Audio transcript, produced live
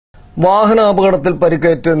വാഹനാപകടത്തിൽ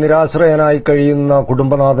പരിക്കേറ്റ് നിരാശ്രയനായി കഴിയുന്ന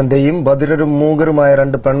കുടുംബനാഥന്റെയും ബധിരരും മൂകരുമായ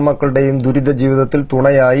രണ്ട് പെൺമക്കളുടെയും ദുരിത ജീവിതത്തിൽ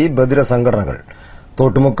തുണയായി ബധിര സംഘടനകൾ.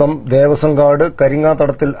 തോട്ടുമുക്കം ദേവസ്വംകാട്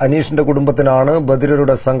കരിങ്ങാത്തടത്തിൽ അനീഷിന്റെ കുടുംബത്തിനാണ്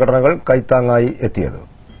ബധിരരുടെ സംഘടനകൾ കൈത്താങ്ങായി എത്തിയത്.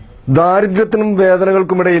 ദാരിദ്ര്യത്തിനും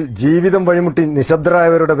വേദനകൾക്കുമിടയിൽ ജീവിതം വഴിമുട്ടി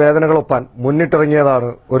നിശബ്ദരായവരുടെ വേദനകളൊപ്പാൻ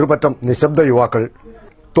മുന്നിട്ടിറങ്ങിയതാണ് ഒരു പറ്റം നിശബ്ദ യുവാക്കൾ.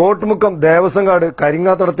 തോട്ടുമുക്കം ദേവസ്വംകാട്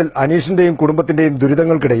കരിങ്ങാത്തടത്തിൽ അനീഷിന്റെയും കുടുംബത്തിന്റെയും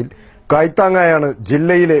ദുരിതങ്ങൾക്കിടയിൽ കൈത്താങ്ങായാണ്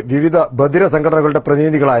ജില്ലയിലെ വിവിധ ബധിര സംഘടനകളുടെ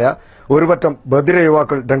പ്രതിനിധികളായ ഒരു പറ്റം ബധിര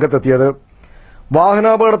യുവാക്കൾ രംഗത്തെത്തിയത്.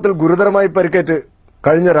 വാഹനാപകടത്തിൽ ഗുരുതരമായി പരിക്കേറ്റ്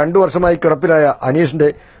കഴിഞ്ഞ 2 വർഷമായി കിടപ്പിലായ അനീഷിന്റെ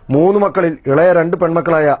 3 മക്കളിൽ ഇളയ 2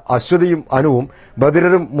 പെൺമക്കളായ അശ്വതിയും അനുവും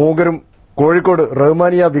ബധിരരും മൂകരും കോഴിക്കോട്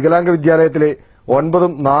റഹ്മാനിയ വികലാംഗ വിദ്യാലയത്തിലെ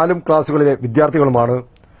 9ഉം 4ഉം ക്ലാസുകളിലെ വിദ്യാർത്ഥികളുമാണ്.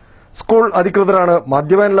 സ്കൂൾ അധികൃതരാണ്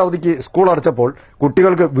മധ്യവേനൽ അവധിക്ക് സ്കൂൾ അടച്ചപ്പോൾ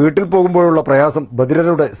കുട്ടികൾക്ക് വീട്ടിൽ പോകുമ്പോഴുള്ള പ്രയാസം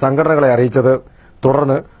ബധിരരുടെ സംഘടനകളെ അറിയിച്ചത്.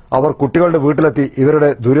 തുടർന്ന് അവർ കുട്ടികളുടെ വീട്ടിലെത്തി ഇവരുടെ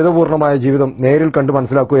ദുരിതപൂർണമായ ജീവിതം നേരിൽ കണ്ടു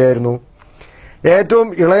മനസ്സിലാക്കുകയായിരുന്നു. ഏറ്റവും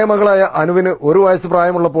ഇളയ മകളായ അനുവിന് 1 വയസ്സ്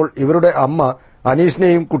പ്രായമുള്ളപ്പോൾ ഇവരുടെ അമ്മ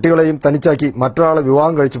അനീഷിനെയും കുട്ടികളെയും തനിച്ചാക്കി മറ്റൊരാളെ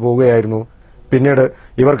വിവാഹം കഴിച്ചു പോവുകയായിരുന്നു. പിന്നീട്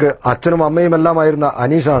ഇവർക്ക് അച്ഛനും അമ്മയുമെല്ലാമായിരുന്ന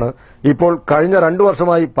അനീഷാണ് ഇപ്പോൾ കഴിഞ്ഞ 2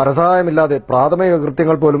 വർഷമായി പരസഹായമില്ലാതെ പ്രാഥമിക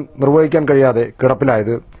കൃത്യങ്ങൾ പോലും നിർവഹിക്കാൻ കഴിയാതെ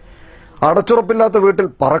കിടപ്പിലായത്. അടച്ചുറപ്പില്ലാത്ത വീട്ടിൽ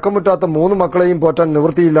പറക്കമുറ്റാത്ത 3 മക്കളെയും പോറ്റാൻ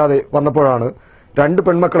നിവൃത്തിയില്ലാതെ വന്നപ്പോഴാണ് 2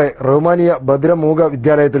 പെൺമക്കളെ റഹ്മാനിയ ബധിര മൂക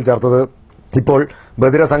വിദ്യാലയത്തിൽ ചേർത്തത്. ഇപ്പോൾ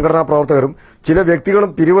ബധിര സംഘടനാ പ്രവർത്തകരും ചില വ്യക്തികളും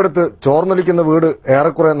പിരിവെടുത്ത് ചോർന്നൊലിക്കുന്ന വീട്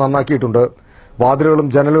ഏറെക്കുറെ നന്നാക്കിയിട്ടുണ്ട്. വാതിലുകളും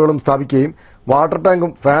ജനലുകളും സ്ഥാപിക്കുകയും വാട്ടർ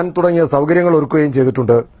ടാങ്കും ഫാൻ തുടങ്ങിയ സൗകര്യങ്ങൾ ഒരുക്കുകയും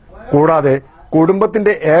ചെയ്തിട്ടുണ്ട്. കൂടാതെ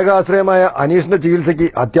കുടുംബത്തിന്റെ ഏക ആശ്രയമായ അനീഷിന്റെ ചികിത്സയ്ക്ക്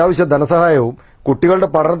അത്യാവശ്യ ധനസഹായവും കുട്ടികളുടെ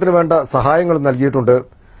പഠനത്തിന് വേണ്ട സഹായങ്ങളും നൽകിയിട്ടുണ്ട്.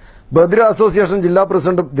 ബധിര അസോസിയേഷൻ ജില്ലാ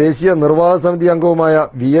പ്രസിഡന്റും ദേശീയ നിർവാഹക സമിതി അംഗവുമായ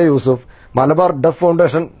VA Yusuf, Malabar duff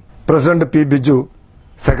foundation president P Biju,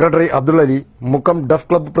 secretary Abdul Ali, Mukkam duff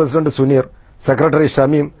club president Suneer, secretary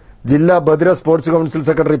Shameem, ജില്ലാ ബധിര sports council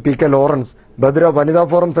secretary PK Lawrence, ബധിര വനിതാ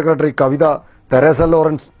ഫോറം സെക്രട്ടറി കവിത, തെരേസ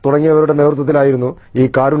ലോറൻസ് തുടങ്ങിയവരുടെ നേതൃത്വത്തിലായിരുന്നു ഈ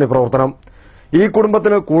കാരുണ്യ പ്രവർത്തനം. ഈ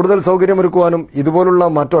കുടുംബത്തിന് കൂടുതൽ സൗകര്യമൊരുക്കുവാനും ഇതുപോലുള്ള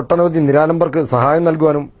മറ്റൊട്ടനവധി നിരാലംബർക്ക് സഹായം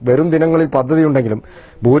നൽകുവാനും വരും ദിനങ്ങളിൽ പദ്ധതിയുണ്ടെങ്കിലും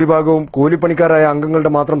ഭൂരിഭാഗവും കൂലിപ്പണിക്കാരായ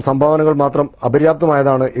അംഗങ്ങളുടെ മാത്രം സംഭാവനകൾ മാത്രം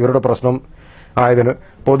അപര്യാപ്തമായതാണ് ഇവരുടെ പ്രശ്നം. ആയതിന്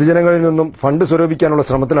പൊതുജനങ്ങളിൽ നിന്നും ഫണ്ട് സ്വരൂപിക്കാനുള്ള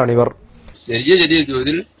ശ്രമത്തിലാണിവർ. ചെറിയ ചെറിയ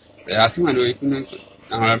തോതിൽ പ്രയാസം അനുഭവിക്കുന്ന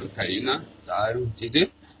ഞങ്ങളോട് കഴിയുന്ന സഹായം ചെയ്ത്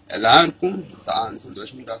എല്ലാവർക്കും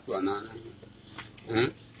സന്തോഷമുണ്ടാക്കുക എന്നാണ്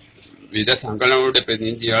വിവിധ സംഘടനകളുടെ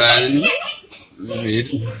പ്രതിനിധികളായിരുന്നു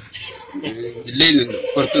ജില്ലയിൽ നിന്ന്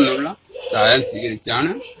പുറത്തുനിന്നുള്ള സഹായം സ്വീകരിച്ചാണ്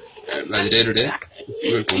ബധിരരുടെ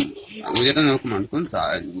ഉയർന്നവർക്കും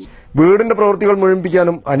സഹായം. വീടിന്റെ പ്രവൃത്തികൾ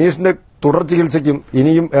മുഴുമിപ്പിക്കാനും അനീഷിന്റെ തുടർ ചികിത്സയ്ക്കും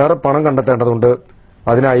ഇനിയും ഏറെ പണം കണ്ടെത്തേണ്ടതുണ്ട്.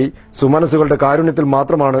 അതിനായി സുമനസ്സുകളുടെ കാരുണ്യത്തിൽ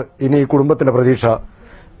മാത്രമാണ് ഇനി ഈ കുടുംബത്തിന്റെ പ്രതീക്ഷ.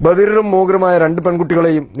 ബധിരരും മൂകരുമായ 2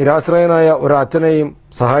 പെൺകുട്ടികളെയും നിരാശ്രയനായ ഒരു അച്ഛനെയും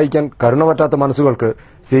സഹായിക്കാൻ കരുണ പറ്റാത്ത മനസ്സുകൾക്ക്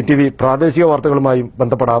CTV പ്രാദേശിക വാർത്തകളുമായും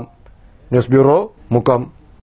ബന്ധപ്പെടാം. News bureau, Mukkam.